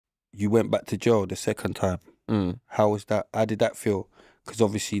you went back to jail the second time. How was that? How did that feel? Because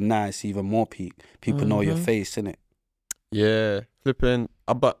obviously now it's even more peak. People know your face, innit? Yeah, flipping.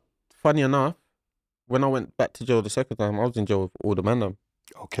 But funny enough, when I went back to jail the second time, I was in jail with all the man them.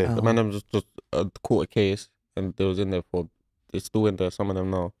 Okay. The man them just caught a case and they was in there for, it's still in there, some of them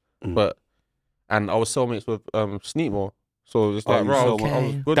now. And I was cellmates with Sneakbo. So it's like, I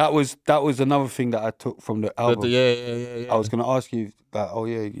was good. That was another thing that I took from the album. Yeah. I was going to ask you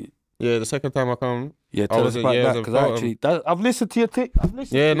that, Yeah, the second time I come. Yeah, tell us about that, because actually, I've listened to your tape.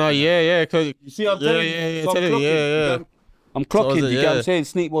 Yeah. Cause you see, I'm telling you. So I'm clocking. You get what I'm saying?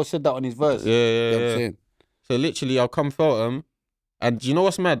 Sneakbo said that on his verse. Yeah. You know what I'm saying? So literally, I've come felt him. And do you know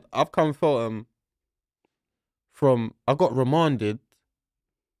what's mad? I've come felt him from, I got remanded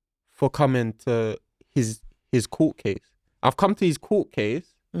for coming to his court case. I've come to his court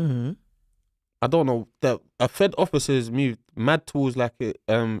case. I don't know, that a Fed officer's moved mad towards like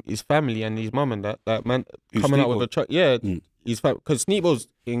his family and his mum and that man coming out with a truck. Yeah, because Sneakbo's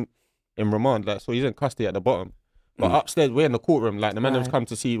in remand, like, so he's in custody at the bottom. But upstairs, we're in the courtroom. Like the man has come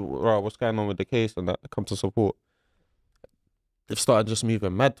to see what's going on with the case and that, come to support. They've started just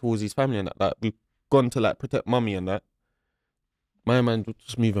moving mad towards his family and that. Like we've gone to like protect mummy and that. My man was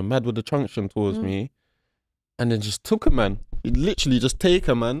just moving mad with the truncheon towards me, and then just took a man. He literally just take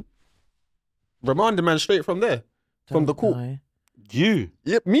a man. Remand the man straight from there, from the court. You?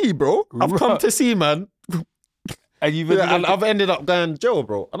 Yep, me, bro. I've come to see, man. And and I've ended up going to jail,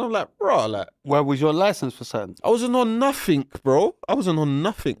 bro. And I'm like, bro, like, where was your license for something? I wasn't on nothing, bro. I wasn't on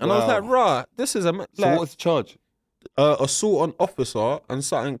nothing. And I was like, bro, this is a like, so what's the charge? Assault on officer and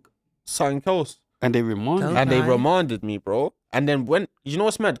something else. And they remanded. And they remanded me, bro. And then when, you know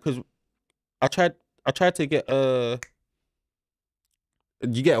what's mad? Because I tried to get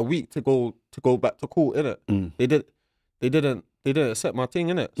you get a week to go back to court, innit? They didn't accept my thing,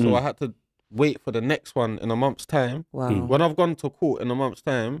 innit? So I had to wait for the next one in a month's time. Wow. When I've gone to court in a month's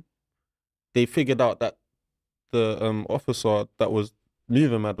time, they figured out that the officer that was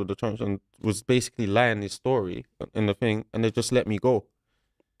moving mad with the truncheon was basically lying his story in the thing, and they just let me go.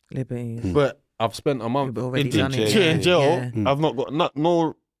 Liberties. But I've spent a month in jail. Yeah. I've not got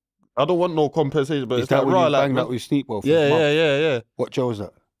no. I don't want no compensation, but Is it's that like, when raw, you like, banged that with Sneakbo? Yeah. What jail was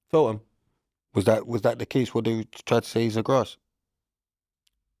that? Feltham. Was that the case where they tried to say he's a grass?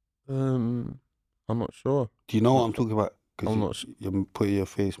 I'm not sure. Do you know what I'm talking about? I'm not sure. You're putting your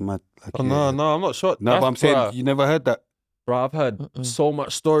face mad. Like No, I'm not sure. No, but I'm saying you never heard that. Bro, I've heard so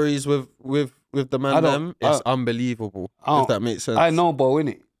much stories with the man them. It's unbelievable. If that makes sense. I know, Bo,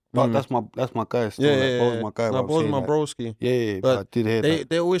 innit? But that's my guy. Still. Yeah, Bo's my guy. No, Bo's my broski. Yeah, but I did hear that.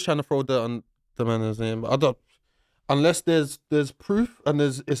 They're always trying to throw dirt on the man's name. But I don't, unless there's proof and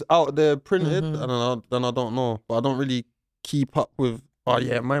it's out there printed, and then I don't know. But I don't really keep up with. Oh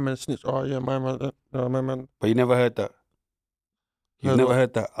yeah, my man snitched. Oh yeah, my man. But you never heard that. You've never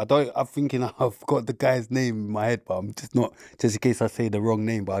heard that. I'm thinking I've got the guy's name in my head, but I'm just not. Just in case I say the wrong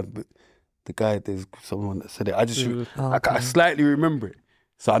name, but the guy, there's someone that said it. I slightly remember it.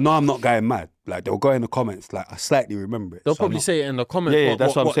 So I know I'm not going mad. Like they'll go in the comments. Like I slightly remember it. They'll probably say it in the comments. Yeah,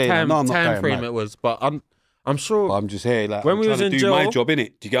 that's what I'm saying. Time frame it was, but I'm sure. But I'm just here. Like when we was in jail, my job,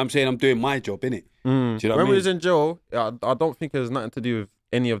 innit? Do you get what I'm saying? I'm doing my job, innit? Do you know what I mean? When we was in jail, I don't think it has nothing to do with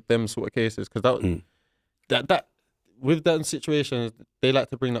any of them sort of cases, because that with that situations they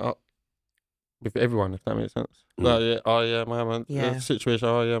like to bring that up with everyone, if that makes sense. Like, my man. Yeah. Situation.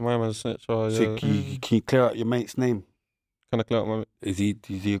 My man's snitch. So can you clear out your mate's name? Can I clear out my mate? Is he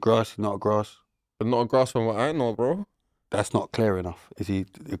a grass? He's not a grass? But not a grass from what I know, bro. That's not clear enough. Is he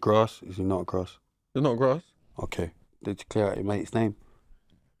a grass? Is he not a grass? He's not a grass. Okay. Did you clear out your mate's name?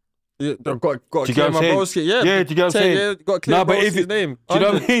 Yeah, I've got to clear my broski. Yeah, do you get what I'm saying? Yeah, got to clear broski's name. Do you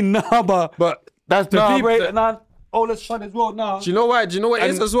know what I mean? No, but that's the people. Let's fun as well now. Do you know why? Do you know what it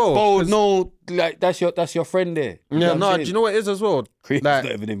is as well? Oh no, like that's your friend there. Yeah, no. Do you know what it is as well? Chris not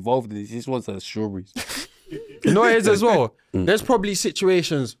even involved in this. He just wants the strawberries. You know what it is as well? There's probably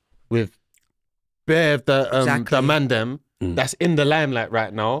situations with bare the man them that's in the limelight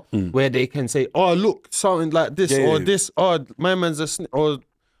right now where they can say, oh look, something like this this, oh my man's or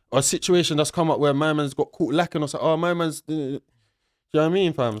a situation that's come up where my man's got caught lacking or something. Oh my man's, do you know what I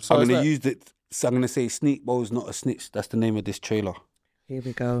mean, fam? So I'm gonna use it. So I'm gonna say Sneakbo's not a snitch. That's the name of this trailer. Here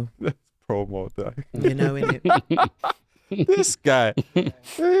we go. Promo, you know, innit? This guy,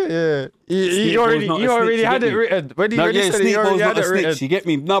 yeah, he already had it written. When he said he already had it written. You get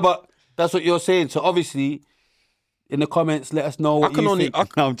me? No, but that's what you're saying. So obviously, in the comments, let us know what you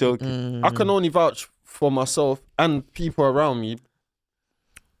think. No, I'm joking. I can only vouch for myself and people around me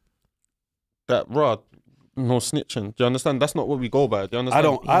that, Rod, no snitching. Do you understand? That's not what we go by. Do you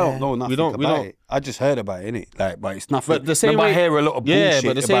understand? I don't know nothing We don't- about it. I just heard about it, innit? Like, but it's nothing. But the same Remember, way, I hear a lot of bullshit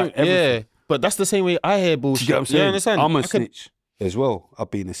but the same, about everything. but that's the same way I hear bullshit. Do you get what I'm saying? You understand? I'm a I could- snitch as well.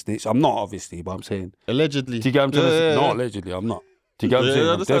 I've been a snitch. I'm not, obviously, but I'm saying. Allegedly. Do you get what I'm trying to say? Yeah. No, allegedly, I'm not. Do you get what I'm Yeah, saying? I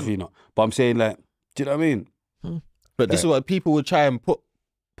I'm understand. definitely not. But I'm saying, like, do you know what I mean? But this is what people would try and put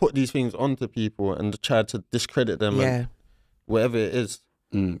these things onto people and try to discredit them and whatever it is.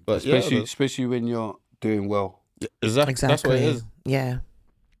 But especially when you're doing well. Exactly. That's what it is. Yeah.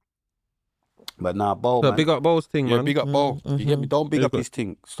 But nah, Bo, But man. big up Bo's thing, Yeah, man. big up Bo. You get me? Don't big up his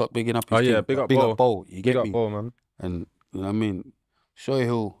thing. Stop bigging up his thing. yeah, big up Bo. Bo. You get Big up me? Bo, man. And you know what I mean? Sure,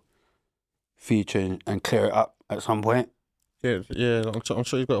 he'll feature and clear it up at some point. Yeah. I'm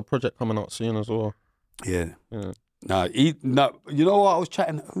sure he's got a project coming out soon as well. Yeah. Yeah. Nah, you know what? I was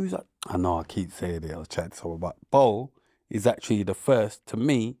chatting. Who's that? I know I keep saying it. I was chatting to someone about Bo is actually the first to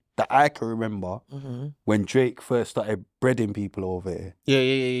me that I can remember when Drake first started breading people over here. Yeah.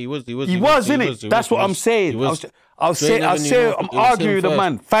 He was, innit? That's what I'm saying. I'm arguing with the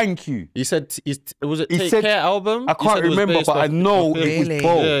man. Thank you. He said, was it He Take said- Care album? I He can't said it was remember, based but I off- know it was Really?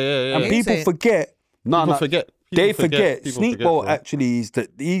 Bo. Yeah. And people Is it? forget. People forget. They forget. People forget, Sneakbo bro. actually is that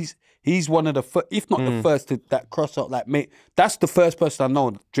he's one of the first, if not the first to that cross up. Like, mate, that's the first person I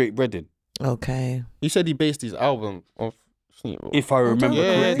know Drake breading. Okay. He said he based his album off Sneakbo. If I remember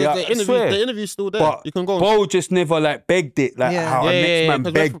Yeah, correctly, the interview's still there. But You can go. Bo just never like begged it, like how our next man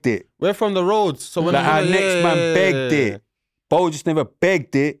 'cause begged it. We're from the roads, so when Like our yeah, next man yeah, begged yeah. it. Bo just never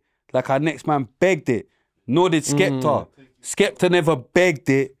begged it, like our next man begged it. Nor did Skepta. Skepta never begged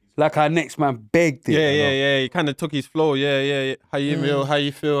it, like our next man begged it. Yeah. He kind of took his flow. Yeah. How you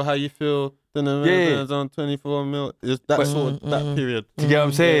feel? How you feel? Yeah. On 24 mil. It's that sort of that period. Do you get what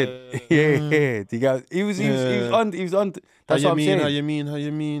I'm saying? Yeah. Do you get? He was on. That's what I'm saying. How you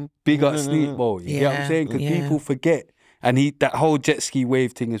mean? Big up Sneakbo. You get what I'm saying? Because people forget. And that whole jet ski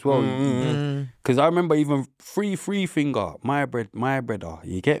wave thing as well. Because I remember even free finger, my brother.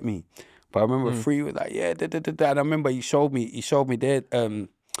 You get me? But I remember Free was like, yeah, And I remember he showed me their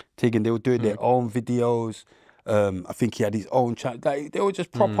taking. They were doing their own videos. I think he had his own chat. Like they were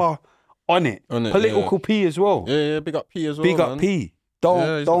just proper on it. Political P as well. Yeah. Big up P as well. Big up man. P. He's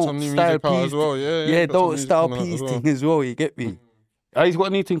got some Don't new style music out P's. as well. Yeah, don't style P's thing as well. You get me? He's got a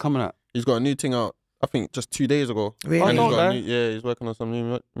new thing coming out. He's got a new thing out. I think just 2 days ago. Really? And I he's know got that. he's working on some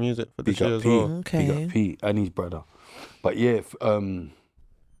new music for this Big year up as P. well. Okay. Big up P and his brother. But yeah,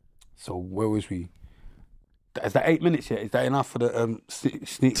 so where was we? Is that 8 minutes yet? Is that enough for the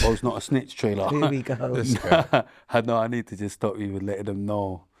Sneakbo's not a snitch trailer? Here we go. I know I need to just stop you and letting them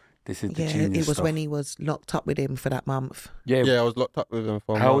know this is the genius It was stuff. when he was locked up with him for that month. Yeah. Yeah, I was locked up with him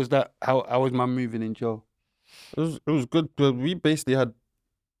for a How month. was that? How was my moving in jail? It was good. But we basically had,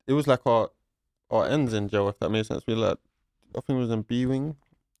 it was like our ends in jail, if that makes sense. We like, I think it was in B wing.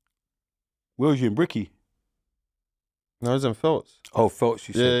 Where was you in Bricky? No, it was in Phelps. Oh, Phelps,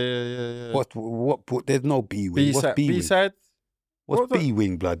 you said. Yeah. What? There's no B wing. What's B wing? B-side? What's what was B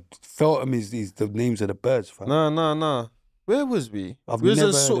wing, blood? Feltham is the names of the birds, fam. No. Where was we? I've We was never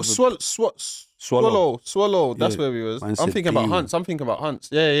in heard of a- Swallow. That's Yeah. where we was. Man I'm said thinking about B-wing. Hunts.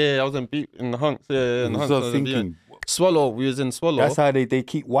 Yeah. I was in the Hunts. Yeah, in the Hunts. I I was was in B-wing. thinking, Swallow. We was in Swallow. that's how they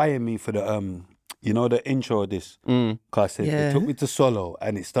keep wiring me for the you know the intro of this. Cause I said Yeah. they took me to Swallow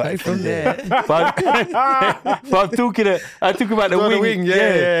and it started From from there. there. but I'm talking about the Oh, wing.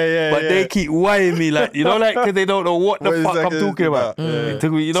 Yeah. But they keep wiring me like because they don't know what the What fuck I'm exactly talking about. They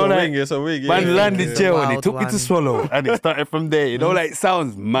took me, It's a wing. It's a wing. Man landed jail and they Wild took me to one. Swallow and it started from there. You know, like it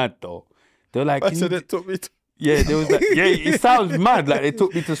sounds mad though. They're like, I "Can said you it took me. yeah, there was like, it sounds mad. Like they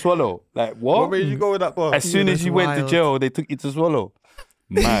took me to Swallow. Like what? What made you go with that bar? As soon as That's you went to wild. jail, they took you to Swallow.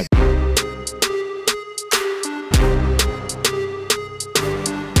 Mad.